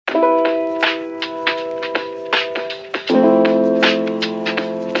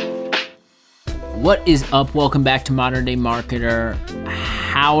What is up? Welcome back to Modern Day Marketer.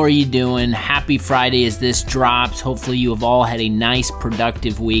 How are you doing? Happy Friday as this drops. Hopefully you have all had a nice,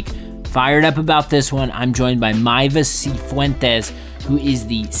 productive week. Fired up about this one. I'm joined by Maeva Cifuentes, who is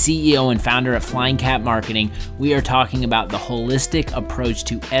the CEO and founder at Flying Cat Marketing. We are talking about the holistic approach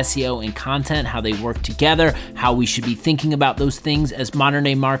to SEO and content, how they work together, how we should be thinking about those things as modern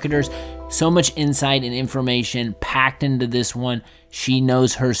day marketers. So much insight and information packed into this one. She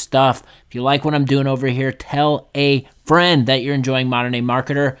knows her stuff. If you like what I'm doing over here, tell a friend that you're enjoying Modern Day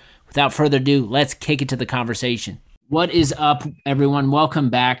Marketer. Without further ado, let's kick it to the conversation. What is up, everyone? Welcome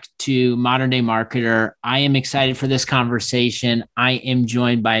back to Modern Day Marketer. I am excited for this conversation. I am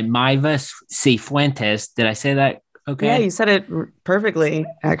joined by Maeva Cifuentes. Did I say that okay? Yeah, you said it perfectly,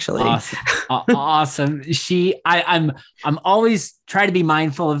 actually. Awesome. I'm always try to be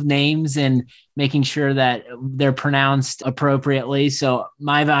mindful of names and making sure that they're pronounced appropriately. So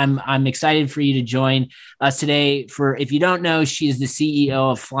Maeva, I'm excited for you to join us today. If you don't know, she is the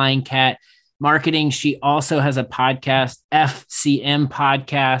CEO of Flying Cat Marketing. She also has a podcast, FCM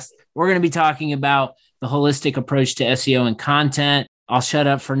Podcast. We're going to be talking about the holistic approach to SEO and content. I'll shut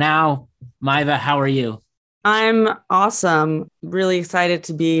up for now. Maeva, how are you? I'm awesome. Really excited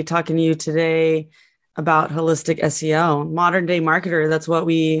to be talking to you today about holistic SEO. Modern day marketer, that's what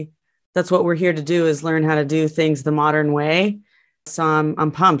we're here to do, is learn how to do things the modern way. So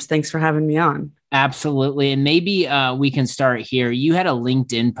I'm pumped. Thanks for having me on. Absolutely. And maybe we can start here. You had a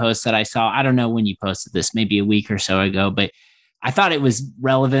LinkedIn post that I saw. I don't know when you posted this, maybe a week or so ago, but I thought it was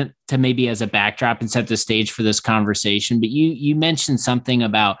relevant to maybe as a backdrop and set the stage for this conversation. But you mentioned something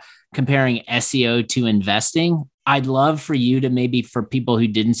about comparing SEO to investing. I'd love for you to maybe, for people who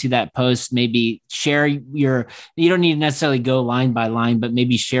didn't see that post, maybe share you don't need to necessarily go line by line, but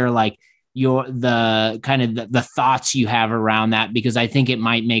maybe share like the thoughts you have around that, because I think it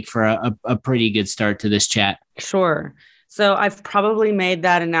might make for a pretty good start to this chat. Sure. So I've probably made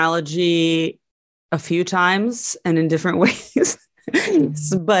that analogy a few times and in different ways,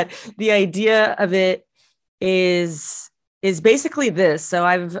 but the idea of it is basically this. So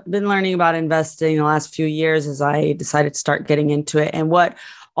I've been learning about investing the last few years as I decided to start getting into it. And what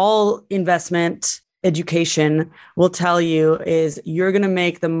all investment education will tell you is you're going to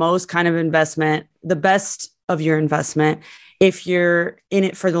make the most kind of investment, the best of your investment, if you're in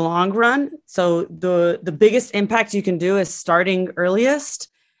it for the long run. So the biggest impact you can do is starting earliest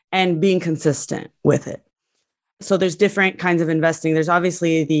and being consistent with it. So there's different kinds of investing. There's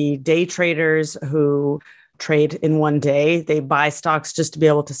obviously the day traders who trade in one day. They buy stocks just to be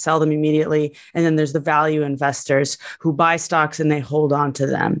able to sell them immediately. And then there's the value investors who buy stocks and they hold on to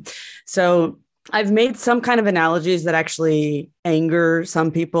them. So I've made some kind of analogies that actually anger some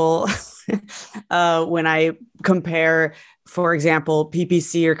people when I compare, for example,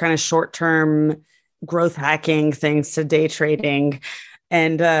 PPC or kind of short-term growth hacking things to day trading,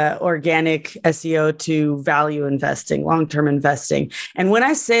 and organic SEO to value investing, long-term investing. And when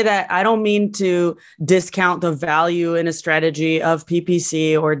I say that, I don't mean to discount the value in a strategy of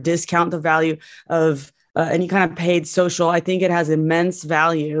PPC or discount the value of any kind of paid social. I think it has immense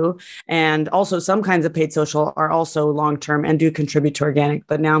value. And also some kinds of paid social are also long-term and do contribute to organic,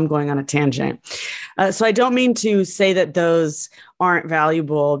 but now I'm going on a tangent. So I don't mean to say that those aren't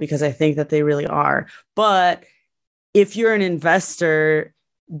valuable, because I think that they really are. But if you're an investor,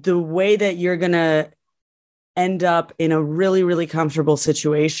 the way that you're going to end up in a really, really comfortable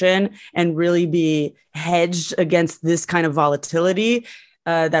situation and really be hedged against this kind of volatility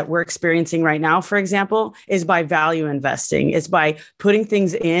that we're experiencing right now, for example, is by value investing. It's by putting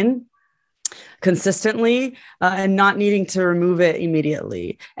things in consistently and not needing to remove it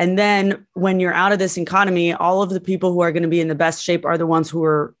immediately. And then when you're out of this economy, all of the people who are going to be in the best shape are the ones who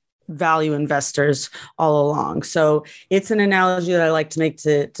are value investors all along. So it's an analogy that I like to make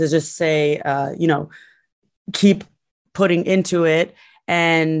to just say, keep putting into it.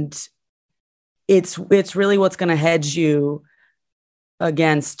 And it's really what's going to hedge you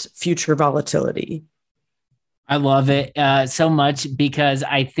against future volatility. I love it so much, because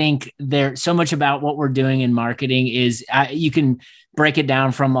I think there's so much about what we're doing in marketing is you can break it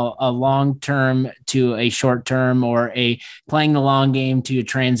down from a long term to a short term, or a playing the long game to a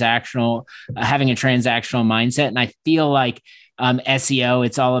transactional, having a transactional mindset. And I feel like SEO,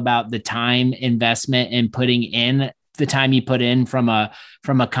 it's all about the time investment and putting in the time you put in from a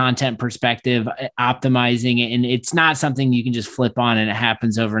content perspective, optimizing it. And it's not something you can just flip on and it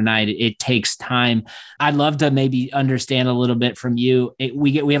happens overnight. It takes time. I'd love to maybe understand a little bit from you.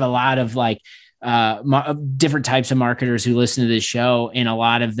 We have a lot of like different types of marketers who listen to this show, and a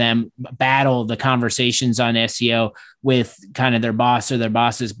lot of them battle the conversations on SEO with kind of their boss or their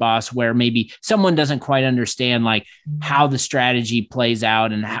boss's boss, where maybe someone doesn't quite understand like how the strategy plays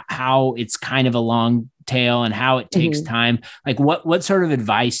out and how it's kind of a long tail and how it takes time. Like what sort of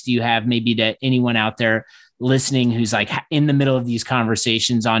advice do you have maybe to anyone out there listening who's like in the middle of these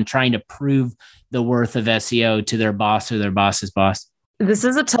conversations on trying to prove the worth of SEO to their boss or their boss's boss? This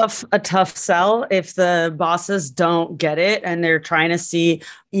is a tough sell if the bosses don't get it and they're trying to see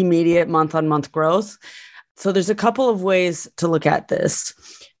immediate month-on-month growth. So there's a couple of ways to look at this.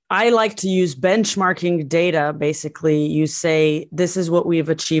 I like to use benchmarking data. Basically, you say, this is what we've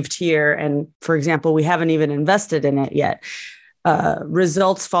achieved here. And for example, we haven't even invested in it yet.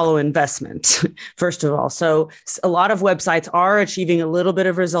 Results follow investment, first of all. So a lot of websites are achieving a little bit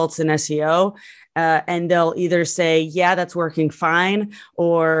of results in SEO. And they'll either say, yeah, that's working fine,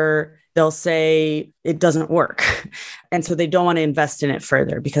 or they'll say it doesn't work. And so they don't want to invest in it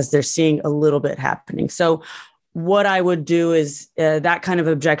further because they're seeing a little bit happening. So what I would do is that kind of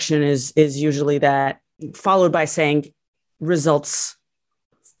objection is usually that, followed by saying results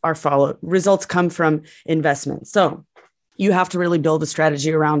are followed. Results come from investment. So you have to really build a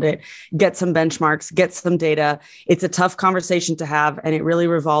strategy around it, get some benchmarks, get some data. It's a tough conversation to have, and it really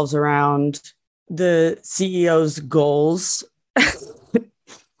revolves around the CEO's goals.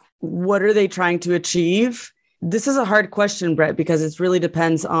 What are they trying to achieve? This is a hard question, Brett, because it really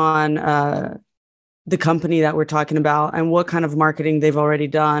depends on the company that we're talking about and what kind of marketing they've already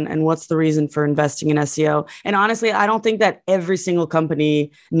done and what's the reason for investing in SEO. And honestly, I don't think that every single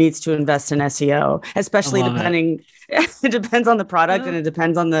company needs to invest in SEO, especially depending, it depends on the product and it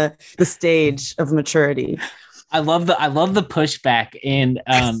depends on the stage of maturity. I love the pushback, and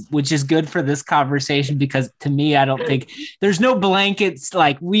which is good for this conversation, because to me, I don't think there's no blankets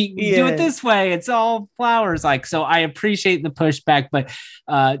like we do it this way. It's all flowers. Like, so I appreciate the pushback, but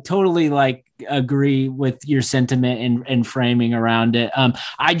totally like agree with your sentiment and framing around it.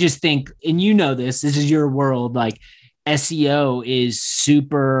 I just think, and you know, this is your world, like SEO is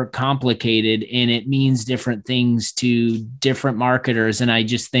super complicated and it means different things to different marketers. And I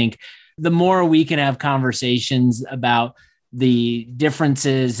just think the more we can have conversations about the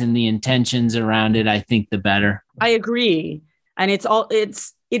differences and the intentions around it, I think the better. I agree. And it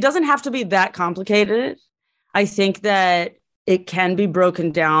doesn't have to be that complicated. I think that it can be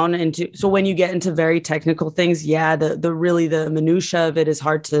broken down into, so when you get into very technical things, the minutia of it is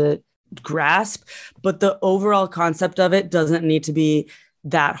hard to grasp, but the overall concept of it doesn't need to be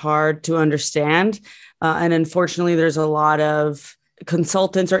that hard to understand. And unfortunately, there's a lot of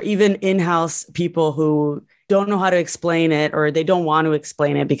consultants or even in-house people who don't know how to explain it, or they don't want to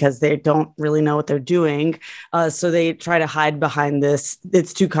explain it because they don't really know what they're doing. So they try to hide behind this.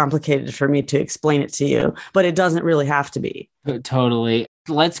 It's too complicated for me to explain it to you, but it doesn't really have to be. Totally.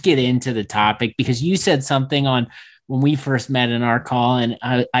 Let's get into the topic, because you said something on when we first met in our call, and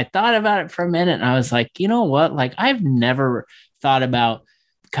I thought about it for a minute, and I was like, you know what? Like, I've never thought about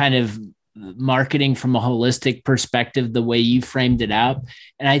kind of marketing from a holistic perspective the way you framed it out.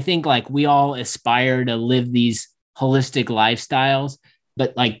 And I think like we all aspire to live these holistic lifestyles,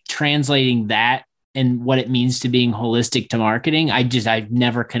 but like translating that and what it means to being holistic to marketing, I've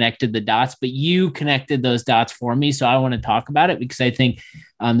never connected the dots, but you connected those dots for me. So I want to talk about it because I think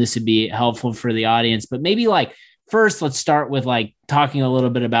this would be helpful for the audience. But maybe like first, let's start with like talking a little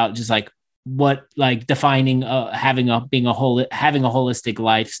bit about just like what, like defining having a holistic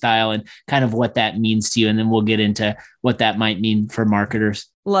lifestyle and kind of what that means to you. And then we'll get into what that might mean for marketers.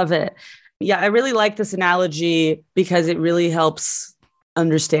 Love it. Yeah, I really like this analogy because it really helps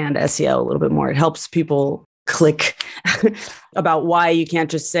understand SEO a little bit more. It helps people click about why you can't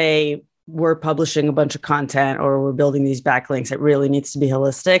just say we're publishing a bunch of content or we're building these backlinks. It really needs to be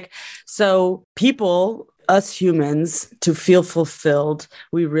holistic. So people, us humans, to feel fulfilled,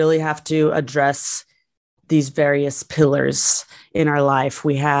 we really have to address these various pillars in our life.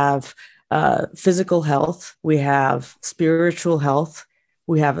 We have physical health, we have spiritual health,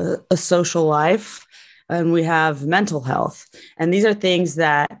 we have a social life, and we have mental health. And these are things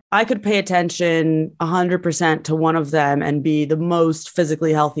that I could pay attention 100% to one of them and be the most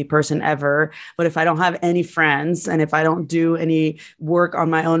physically healthy person ever. But if I don't have any friends and if I don't do any work on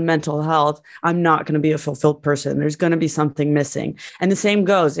my own mental health, I'm not going to be a fulfilled person. There's going to be something missing. And the same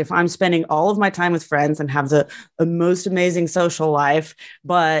goes if I'm spending all of my time with friends and have the most amazing social life,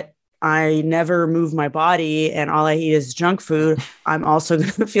 but I never move my body and all I eat is junk food, I'm also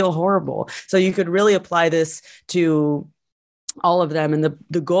going to feel horrible. So you could really apply this to all of them. And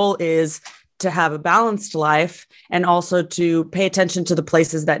the goal is to have a balanced life and also to pay attention to the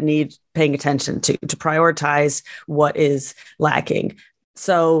places that need paying attention to prioritize what is lacking.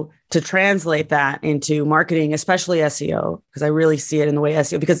 So to translate that into marketing, especially SEO, because I really see it in the way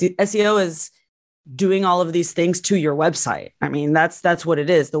SEO, because the SEO is doing all of these things to your website. I mean, that's what it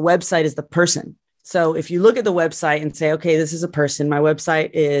is. The website is the person. So if you look at the website and say, okay, this is a person, my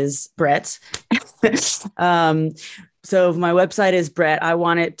website is Brett. So if my website is Brett, I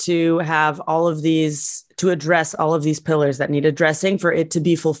want it to have all of these, to address all of these pillars that need addressing for it to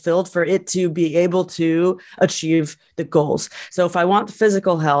be fulfilled, for it to be able to achieve the goals. So if I want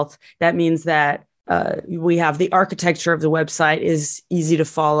physical health, that means that we have the architecture of the website is easy to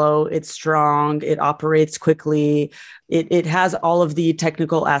follow. It's strong. It operates quickly. It has all of the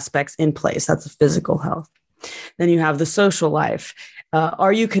technical aspects in place. That's the physical health. Then you have the social life.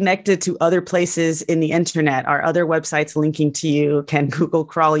 Are you connected to other places in the internet? Are other websites linking to you? Can Google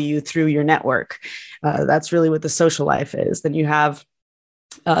crawl you through your network? That's really what the social life is. Then you have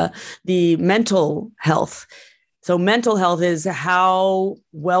the mental health. So mental health is how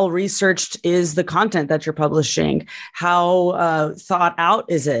well researched is the content that you're publishing? How thought out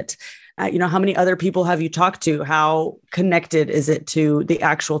is it? How many other people have you talked to? How connected is it to the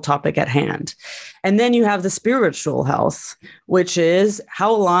actual topic at hand? And then you have the spiritual health, which is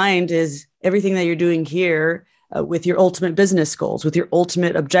how aligned is everything that you're doing here with your ultimate business goals, with your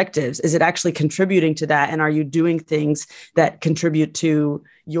ultimate objectives? Is it actually contributing to that? And are you doing things that contribute to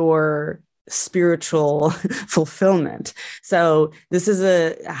your spiritual fulfillment? So this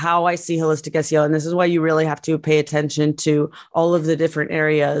is how I see holistic SEO. And this is why you really have to pay attention to all of the different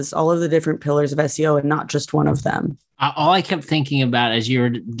areas, all of the different pillars of SEO and not just one of them. All I kept thinking about as you were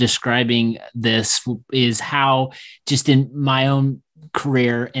describing this is how just in my own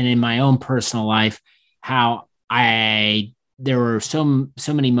career and in my own personal life, how there were so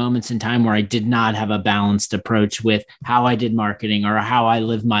many moments in time where I did not have a balanced approach with how I did marketing or how I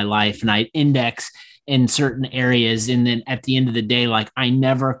lived my life. And I index in certain areas. And then at the end of the day, like I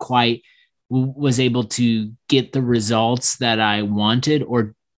never quite was able to get the results that I wanted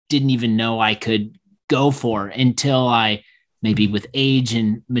or didn't even know I could go for until I maybe with age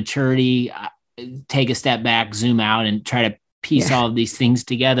and maturity, take a step back, zoom out and try to piece all of these things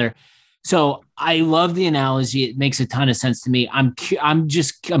together. So I love the analogy. It makes a ton of sense to me. I'm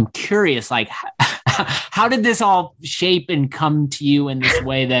curious, like how did this all shape and come to you in this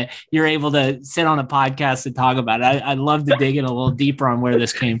way that you're able to sit on a podcast and talk about it? I'd love to dig in a little deeper on where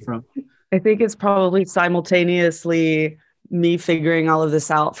this came from. I think it's probably simultaneously me figuring all of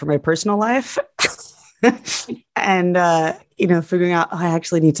this out for my personal life and, figuring out I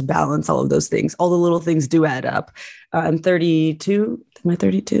actually need to balance all of those things. All the little things do add up. I'm 32. Am I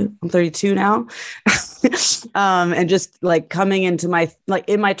 32? I'm 32 now. And just like coming into in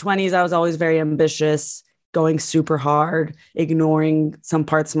my 20s, I was always very ambitious, going super hard, ignoring some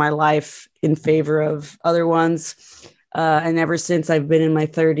parts of my life in favor of other ones. And ever since I've been in my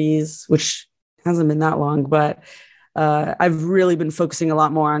 30s, which hasn't been that long, but I've really been focusing a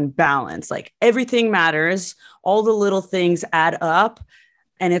lot more on balance. Like everything matters. All the little things add up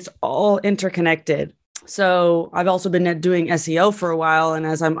and it's all interconnected. So I've also been doing SEO for a while. And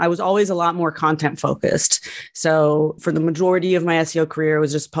I was always a lot more content focused. So for the majority of my SEO career, it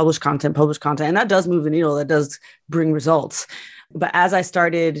was just publish content. And that does move the needle. That does bring results. But as I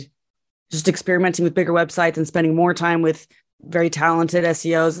started just experimenting with bigger websites and spending more time with very talented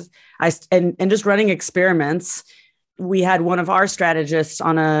SEOs and just running experiments, we had one of our strategists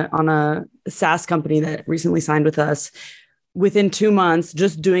on a SaaS company that recently signed with us within 2 months,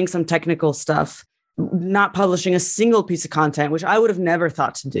 just doing some technical stuff, not publishing a single piece of content, which I would have never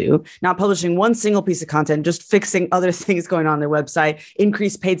thought to do, not publishing one single piece of content, just fixing other things going on their website,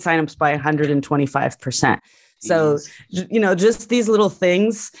 increased paid signups by 125%. So, just these little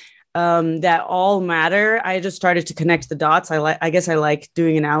things that all matter. I just started to connect the dots. I guess I like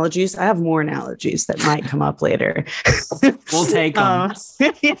doing analogies. I have more analogies that might come up later. We'll take them.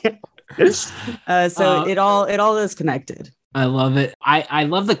 So it all is connected. I love it. I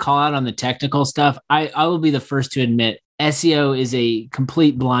love the call out on the technical stuff. I will be the first to admit SEO is a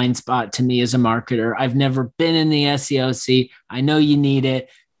complete blind spot to me as a marketer. I've never been in the SEO seat. I know you need it,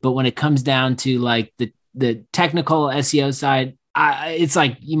 but when it comes down to like the technical SEO side, it's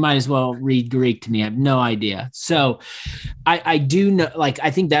like you might as well read Greek to me. I have no idea. So I do know, like,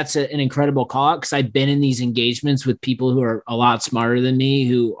 I think that's an incredible call out because I've been in these engagements with people who are a lot smarter than me,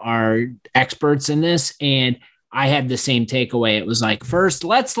 who are experts in this. And I had the same takeaway. It was like, first,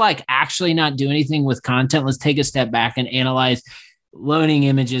 let's like actually not do anything with content. Let's take a step back and analyze loading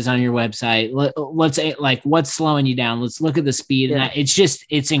images on your website. Let's like, what's slowing you down? Let's look at the speed. And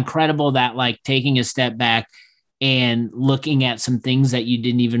it's incredible that like taking a step back and looking at some things that you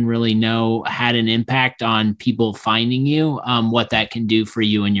didn't even really know had an impact on people finding you, what that can do for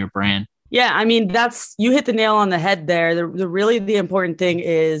you and your brand. Yeah. I mean, you hit the nail on the head there. The important thing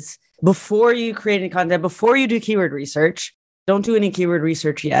is before you create any content, before you do keyword research, don't do any keyword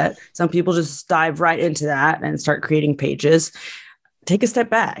research yet. Some people just dive right into that and start creating pages. Take a step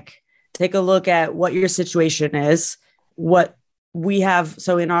back, take a look at what your situation is, what we have.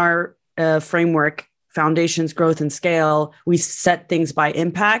 So in our framework, foundations, growth, and scale, we set things by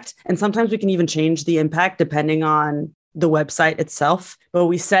impact. And sometimes we can even change the impact depending on the website itself. But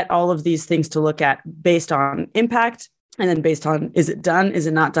we set all of these things to look at based on impact. And then based on, is it done? Is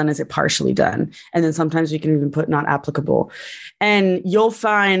it not done? Is it partially done? And then sometimes we can even put not applicable. And you'll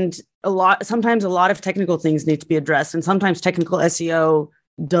find sometimes a lot of technical things need to be addressed. And sometimes technical SEO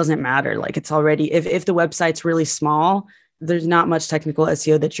doesn't matter. Like it's already, if the website's really small, there's not much technical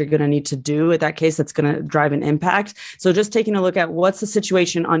SEO that you're going to need to do. In that case, that's going to drive an impact. So just taking a look at what's the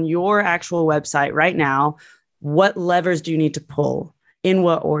situation on your actual website right now, what levers do you need to pull? In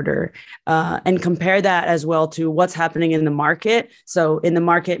what order, and compare that as well to what's happening in the market. So in the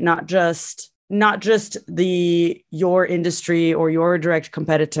market, not just your industry or your direct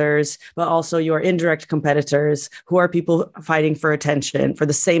competitors, but also your indirect competitors, who are people fighting for attention, for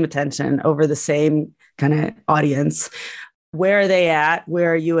the same attention over the same kind of audience. Where are they at?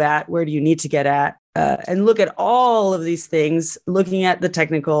 Where are you at? Where do you need to get at? And look at all of these things, looking at the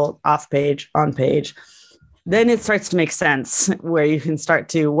technical off page, on page. Then it starts to make sense where you can start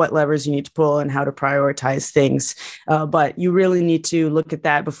to what levers you need to pull and how to prioritize things. But you really need to look at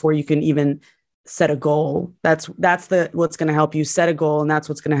that before you can even set a goal. That's what's going to help you set a goal. And that's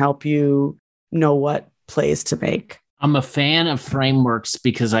what's going to help you know what plays to make. I'm a fan of frameworks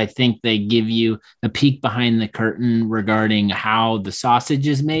because I think they give you a peek behind the curtain regarding how the sausage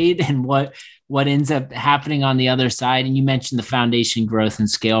is made and what ends up happening on the other side. And you mentioned the foundation, growth, and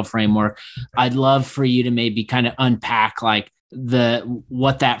scale framework. I'd love for you to maybe kind of unpack like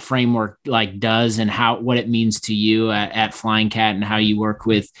what that framework like does and what it means to you at Flying Cat and how you work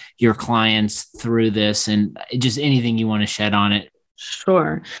with your clients through this, and just anything you want to shed on it.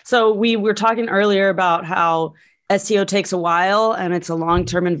 Sure. So we were talking earlier about how SEO takes a while and it's a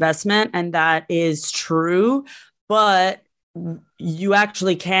long-term investment, and that is true, but you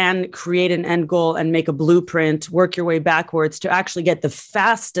actually can create an end goal and make a blueprint, work your way backwards to actually get the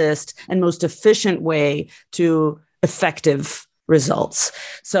fastest and most efficient way to effective results.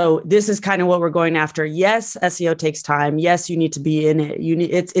 So this is kind of what we're going after. Yes, SEO takes time. Yes, you need to be in it.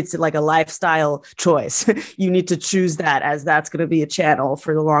 It's like a lifestyle choice. You need to choose that, as that's going to be a channel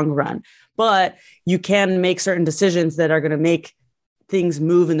for the long run. But you can make certain decisions that are going to make things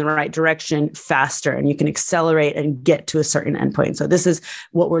move in the right direction faster, and you can accelerate and get to a certain endpoint. So this is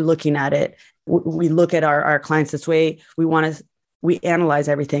what we're looking at it. We look at our clients this way. We analyze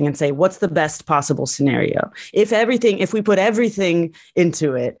everything and say, what's the best possible scenario? If we put everything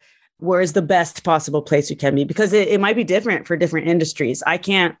into it, where is the best possible place you can be? Because it might be different for different industries. I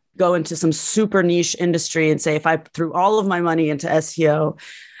can't go into some super niche industry and say, if I threw all of my money into SEO,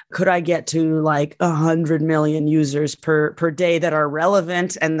 could I get to like 100 million users per day that are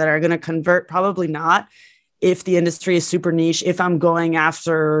relevant and that are going to convert? Probably not. If the industry is super niche, if I'm going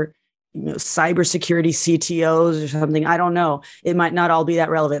after cybersecurity CTOs or something, I don't know. It might not all be that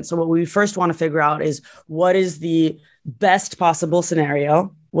relevant. So what we first want to figure out is, what is the best possible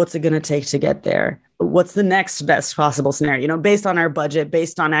scenario? What's it going to take to get there? What's the next best possible scenario? Based on our budget,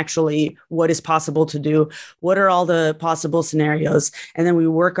 based on actually what is possible to do, what are all the possible scenarios? And then we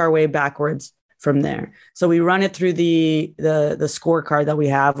work our way backwards from there. So we run it through the scorecard that we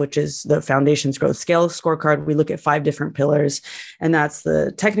have, which is the Foundations Growth Scale scorecard. We look at 5 different pillars, and that's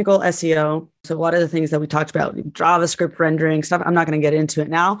the technical SEO. So a lot of the things that we talked about, JavaScript rendering stuff, I'm not going to get into it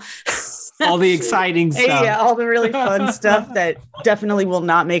now. All the exciting stuff. Yeah, all the really fun stuff that definitely will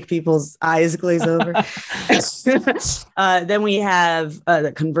not make people's eyes glaze over. Then we have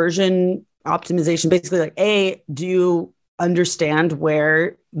the conversion optimization. Basically, like, do you understand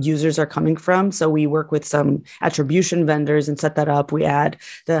where users are coming from? So we work with some attribution vendors and set that up. We add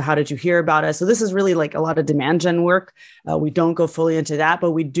the how did you hear about us? So this is really like a lot of demand gen work. We don't go fully into that,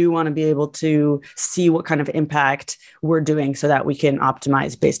 but we do want to be able to see what kind of impact we're doing so that we can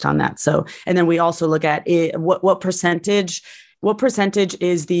optimize based on that. So, and then we also look at what percentage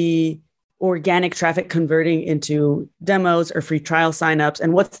is the organic traffic converting into demos or free trial signups,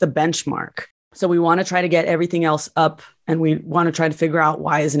 and what's the benchmark? So we want to try to get everything else up, and we want to try to figure out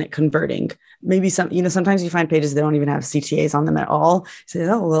why isn't it converting. Maybe sometimes you find pages that don't even have CTAs on them at all. You say,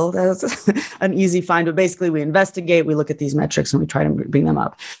 oh, well, that's an easy find. But basically we investigate, we look at these metrics and we try to bring them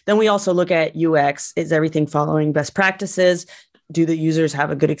up. Then we also look at UX. Is everything following best practices? Do the users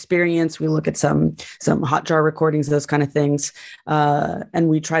have a good experience? We look at some Hotjar recordings, those kind of things. And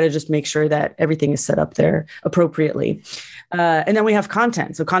we try to just make sure that everything is set up there appropriately. And then we have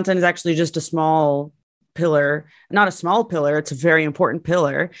content. So content is actually just a small pillar, not a small pillar. It's a very important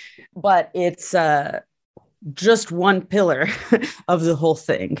pillar, but it's just one pillar of the whole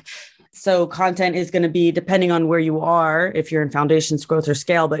thing. So content is going to be depending on where you are, if you're in foundations, growth, or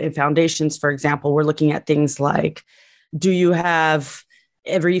scale. But in foundations, for example, we're looking at things like, do you have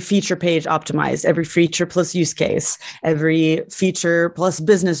every feature page optimized, every feature plus use case, every feature plus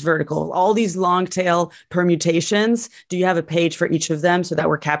business vertical, all these long tail permutations? Do you have a page for each of them so that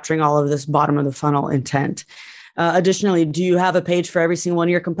we're capturing all of this bottom of the funnel intent? Additionally, do you have a page for every single one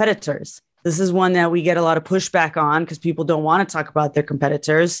of your competitors? This is one that we get a lot of pushback on because people don't want to talk about their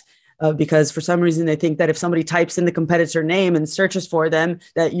competitors. Because for some reason they think that if somebody types in the competitor name and searches for them,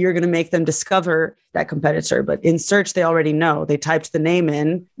 that you're going to make them discover that competitor. But in search, they already know. They typed the name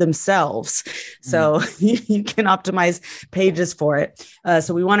in themselves. So you can optimize pages for it.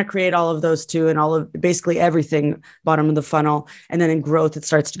 So we want to create all of those too, and all of basically everything bottom of the funnel. And then in growth, it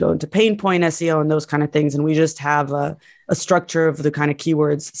starts to go into pain point SEO and those kind of things. And we just have a structure of the kind of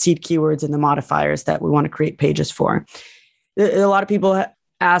keywords, seed keywords, and the modifiers that we want to create pages for. A lot of people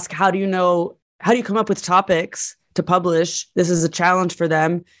ask, how do you come up with topics to publish? This is a challenge for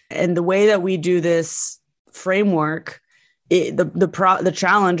them. And the way that we do this framework, the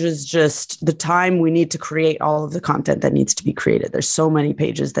challenge is just the time we need to create all of the content that needs to be created. There's so many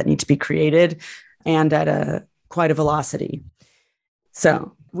pages that need to be created and at quite a velocity.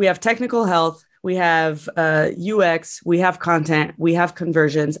 So we have technical health, we have UX, we have content, we have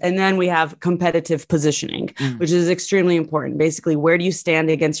conversions, and then we have competitive positioning, which is extremely important. Basically, where do you stand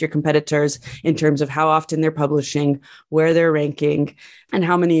against your competitors in terms of how often they're publishing, where they're ranking, and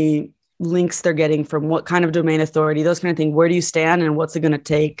how many links they're getting from what kind of domain authority, those kind of things. Where do you stand and what's it going to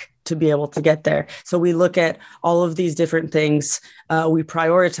take to be able to get there? So we look at all of these different things. We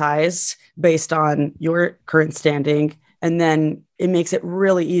prioritize based on your current standing. And then it makes it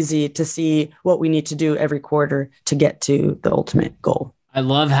really easy to see what we need to do every quarter to get to the ultimate goal. I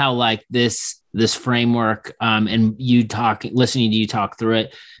love how like this framework and listening to you talk through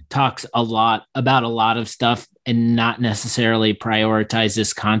it talks a lot about a lot of stuff and not necessarily prioritize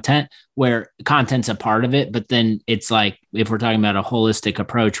this content, where content's a part of it. But then it's like, if we're talking about a holistic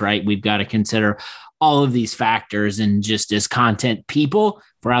approach, right, we've got to consider all of these factors. And just as content people,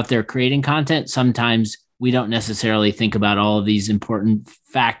 if we're out there creating content, sometimes we don't necessarily think about all of these important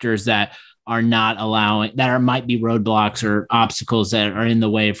factors that are not allowing, might be roadblocks or obstacles that are in the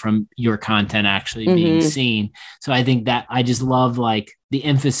way from your content actually being seen. So I think that I just love like the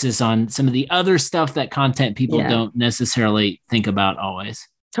emphasis on some of the other stuff that content people don't necessarily think about always.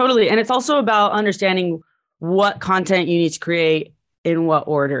 Totally. And it's also about understanding what content you need to create in what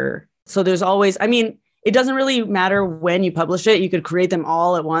order. So there's always, it doesn't really matter when you publish it. You could create them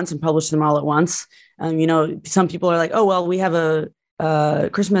all at once and publish them all at once. Some people are like, oh, well, we have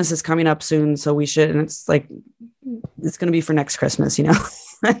Christmas is coming up soon, so we should. And it's like, it's going to be for next Christmas, Don't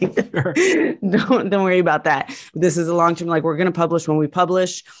worry about that. This is a long-term, like we're going to publish when we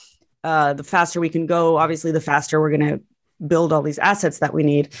publish. The faster we can go, obviously, the faster we're going to build all these assets that we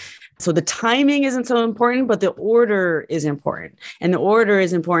need. So the timing isn't so important, but the order is important. And the order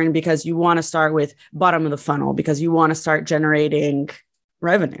is important because you want to start with bottom of the funnel, because you want to start generating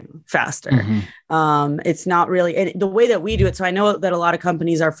revenue faster. It's not really the way that we do it. So I know that a lot of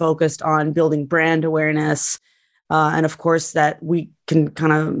companies are focused on building brand awareness. And of course that we can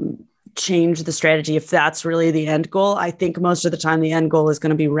kind of change the strategy if that's really the end goal. I think most of the time the end goal is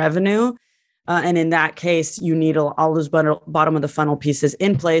going to be revenue. And in that case, you need all those bottom of the funnel pieces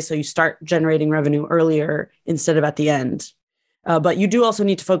in place. So you start generating revenue earlier instead of at the end. But you do also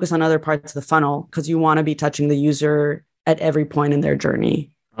need to focus on other parts of the funnel because you want to be touching the user at every point in their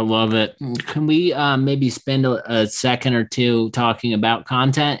journey. I love it. Can we maybe spend a second or two talking about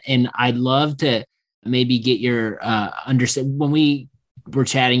content? And I'd love to maybe get your understand. When we were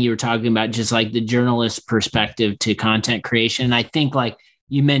chatting, you were talking about just like the journalist perspective to content creation. And I think like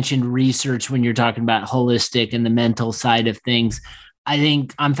you mentioned research when you're talking about holistic and the mental side of things. I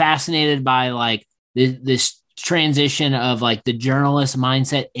think I'm fascinated by like this transition of like the journalist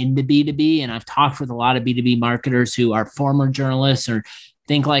mindset into B2B. And I've talked with a lot of B2B marketers who are former journalists or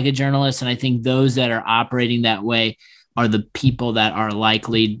think like a journalist. And I think those that are operating that way, are the people that are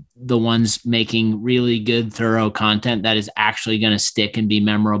likely the ones making really good, thorough content that is actually going to stick and be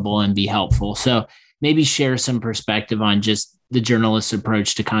memorable and be helpful. So maybe share some perspective on just the journalist's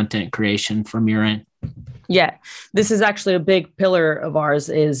approach to content creation from your end. Yeah, this is actually a big pillar of ours,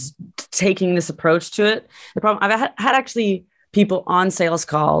 is taking this approach to it. The problem, I've had actually people on sales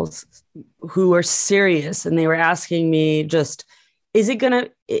calls who are serious, and they were asking me just, am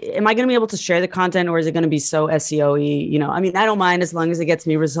I going to be able to share the content, or is it going to be so SEO-y? I mean, I don't mind as long as it gets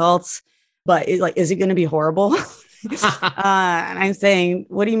me results, but is it going to be horrible? And I'm saying,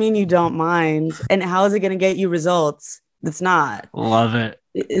 what do you mean you don't mind? And how is it going to get you results? It's not. Love it.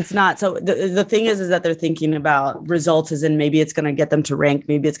 It's not. So the thing is that they're thinking about results as in maybe it's going to get them to rank,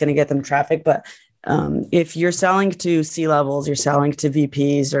 maybe it's going to get them traffic. But if you're selling to C-levels, you're selling to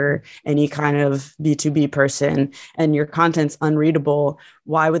VPs or any kind of B2B person, and your content's unreadable,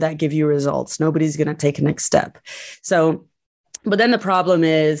 why would that give you results? Nobody's going to take a next step. So, but then the problem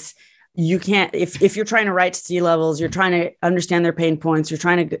is, you can't, if you're trying to write to C-levels, you're trying to understand their pain points, you're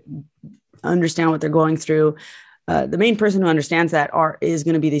trying to understand what they're going through. The main person who understands that is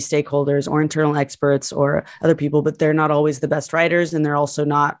going to be these stakeholders or internal experts or other people, but they're not always the best writers, and they're also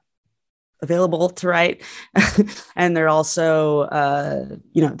not available to write. And they're also,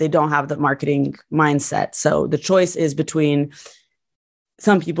 they don't have the marketing mindset. So the choice is between,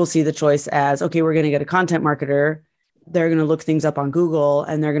 some people see the choice as, okay, we're going to get a content marketer. They're going to look things up on Google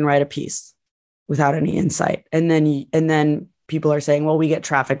and they're going to write a piece without any insight. And then people are saying, well, we get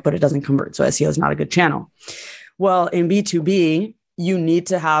traffic, but it doesn't convert, so SEO is not a good channel. Well, in B2B, you need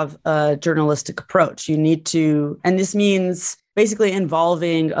to have a journalistic approach. You need to, and this means basically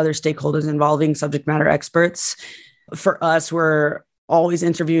involving other stakeholders, involving subject matter experts. For us, we're always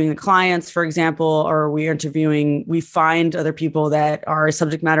interviewing the clients, for example, or we find other people that are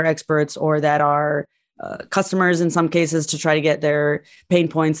subject matter experts or that are customers in some cases, to try to get their pain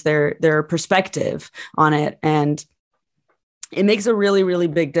points, their perspective on it. And it makes a really, really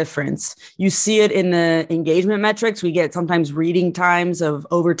big difference. You see it in the engagement metrics. We get sometimes reading times of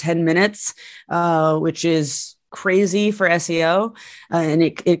over 10 minutes, which is crazy for SEO, and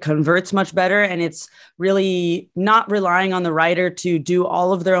it converts much better. And it's really not relying on the writer to do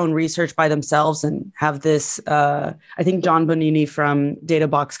all of their own research by themselves and have this, I think John Bonini from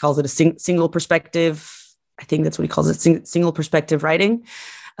DataBox calls it a single perspective. I think that's what he calls it, single perspective writing.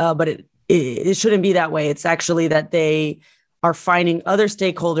 But it shouldn't be that way. It's actually that they are finding other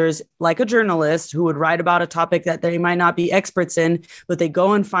stakeholders, like a journalist who would write about a topic that they might not be experts in, but they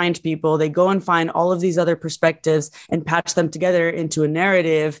go and find people, they go and find all of these other perspectives and patch them together into a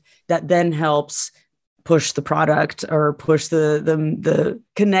narrative that then helps push the product or push the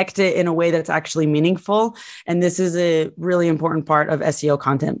connect it in a way that's actually meaningful. And this is a really important part of SEO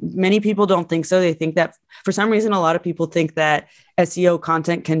content. Many people don't think so. They think that, for some reason, a lot of people think that SEO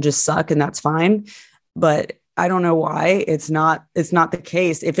content can just suck and that's fine. But I don't know why. It's not the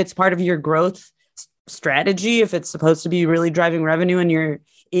case. If it's part of your growth strategy, if it's supposed to be really driving revenue and you're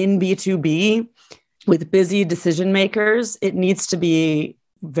in B2B with busy decision makers, it needs to be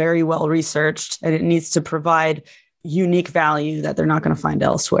very well researched, and it needs to provide unique value that they're not going to find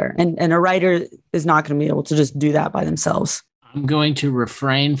elsewhere. And a writer is not going to be able to just do that by themselves. I'm going to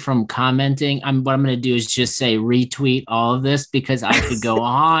refrain from commenting. What I'm going to do is just say retweet all of this, because I could go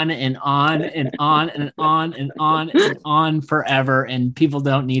on and on and on and on and on and on forever, and people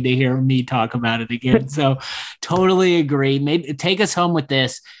don't need to hear me talk about it again. So totally agree. Maybe take us home with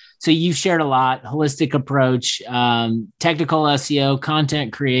this. So you've shared a lot: holistic approach, technical SEO,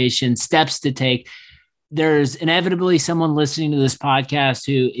 content creation, steps to take. There's inevitably someone listening to this podcast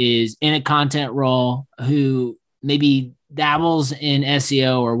who is in a content role, who maybe dabbles in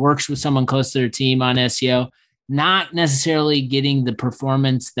SEO or works with someone close to their team on SEO, not necessarily getting the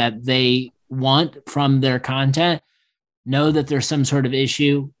performance that they want from their content, know that there's some sort of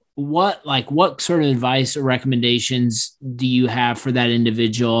issue. What sort of advice or recommendations do you have for that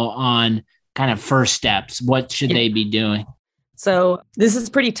individual on kind of first steps? What should they be doing? So this is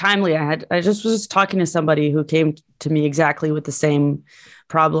pretty timely. I just was talking to somebody who came to me exactly with the same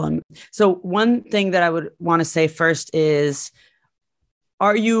problem. So one thing that I would want to say first is,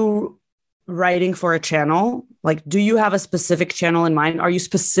 are you writing for a channel? Like, do you have a specific channel in mind? Are you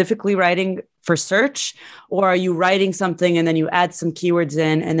specifically writing for search, or are you writing something and then you add some keywords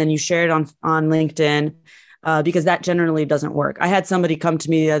in and then you share it on LinkedIn? Because that generally doesn't work. I had somebody come to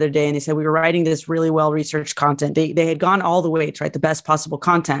me the other day and they said, we were writing this really well-researched content. They had gone all the way to write the best possible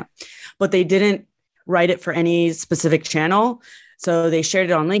content, but they didn't write it for any specific channel. So they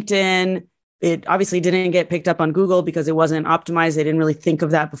shared it on LinkedIn. It obviously didn't get picked up on Google because it wasn't optimized. They didn't really think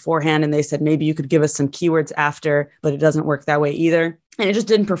of that beforehand. And they said, maybe you could give us some keywords after, but it doesn't work that way either. And it just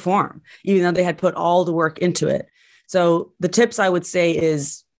didn't perform, even though they had put all the work into it. So the tips I would say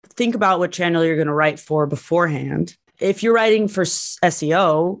is think about what channel you're going to write for beforehand. If you're writing for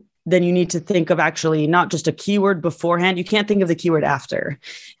SEO, then you need to think of actually not just a keyword beforehand. You can't think of the keyword after.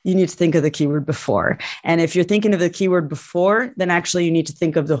 You need to think of the keyword before. And if you're thinking of the keyword before, then actually you need to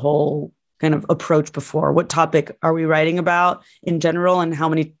think of the whole kind of approach before. What topic are we writing about in general? And how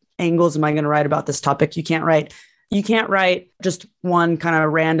many angles am I going to write about this topic? You can't write just one kind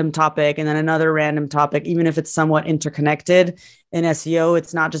of random topic and then another random topic, even if it's somewhat interconnected. In SEO,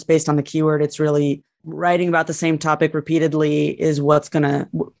 it's not just based on the keyword. It's really writing about the same topic repeatedly is what's going to,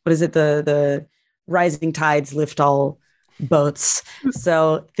 the rising tides lift all boats.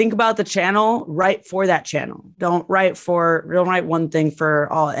 So think about the channel, write for that channel. Don't write one thing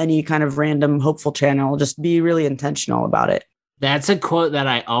for any kind of random hopeful channel. Just be really intentional about it. That's a quote that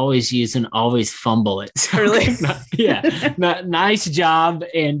I always use and always fumble it. Really? Nice job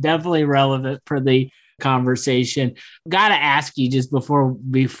and definitely relevant for the conversation. Got to ask you just before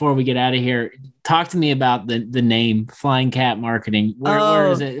we get out of here, talk to me about the name Flying Cat Marketing.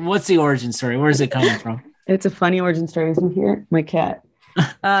 Where is it? What's the origin story? Where is it coming from? It's a funny origin story. Isn't here? My cat.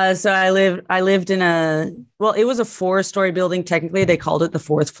 So I lived in it was a 4-story building. Technically, they called it the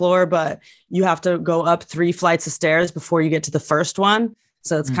 4th floor, but you have to go up 3 flights of stairs before you get to the first one.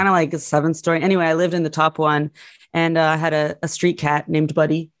 So it's kind of like a 7-story. Anyway, I lived in the top one, and I had a street cat named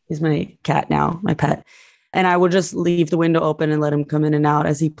Buddy. He's my cat now, my pet. And I would just leave the window open and let him come in and out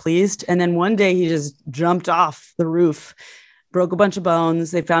as he pleased. And then one day he just jumped off the roof, broke a bunch of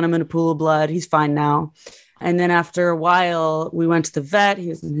bones. They found him in a pool of blood. He's fine now. And then after a while, we went to the vet. He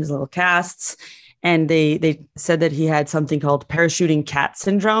was in his little casts. And they said that he had something called parachuting cat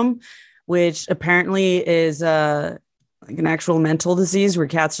syndrome, which apparently is like an actual mental disease where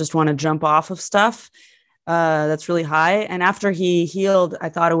cats just want to jump off of stuff. That's really high. And after he healed, I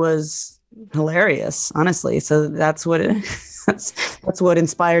thought it was hilarious, honestly. So that's what that's what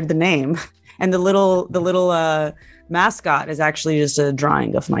inspired the name. And the little mascot is actually just a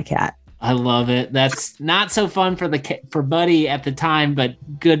drawing of my cat. I love it. That's not so fun for Buddy at the time,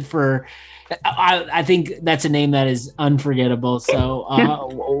 but good for. I think that's a name that is unforgettable. So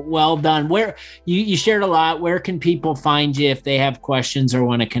well done. Where you shared a lot. Where can people find you if they have questions or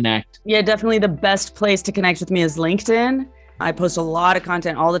want to connect? Yeah, definitely the best place to connect with me is LinkedIn. I post a lot of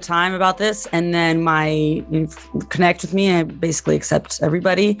content all the time about this. And then connect with me. I basically accept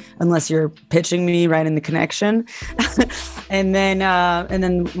everybody unless you're pitching me right in the connection. and then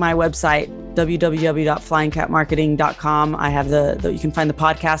my website, www.flyingcatmarketing.com. I have you can find the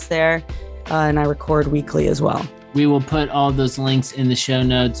podcast there. And I record weekly as well. We will put all those links in the show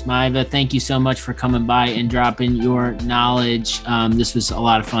notes. Maeva, thank you so much for coming by and dropping your knowledge. This was a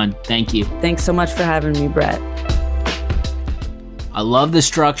lot of fun. Thank you. Thanks so much for having me, Brett. I love the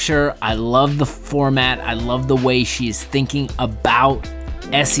structure. I love the format. I love the way she is thinking about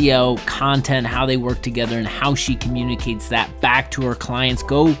SEO, content, how they work together, and how she communicates that back to her clients.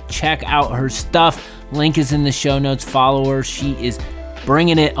 Go check out her stuff. Link is in the show notes. Follow her. She is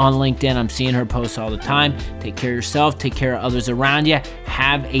bringing it on LinkedIn. I'm seeing her posts all the time. Take care of yourself. Take care of others around you.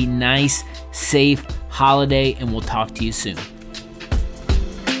 Have a nice, safe holiday, and we'll talk to you soon.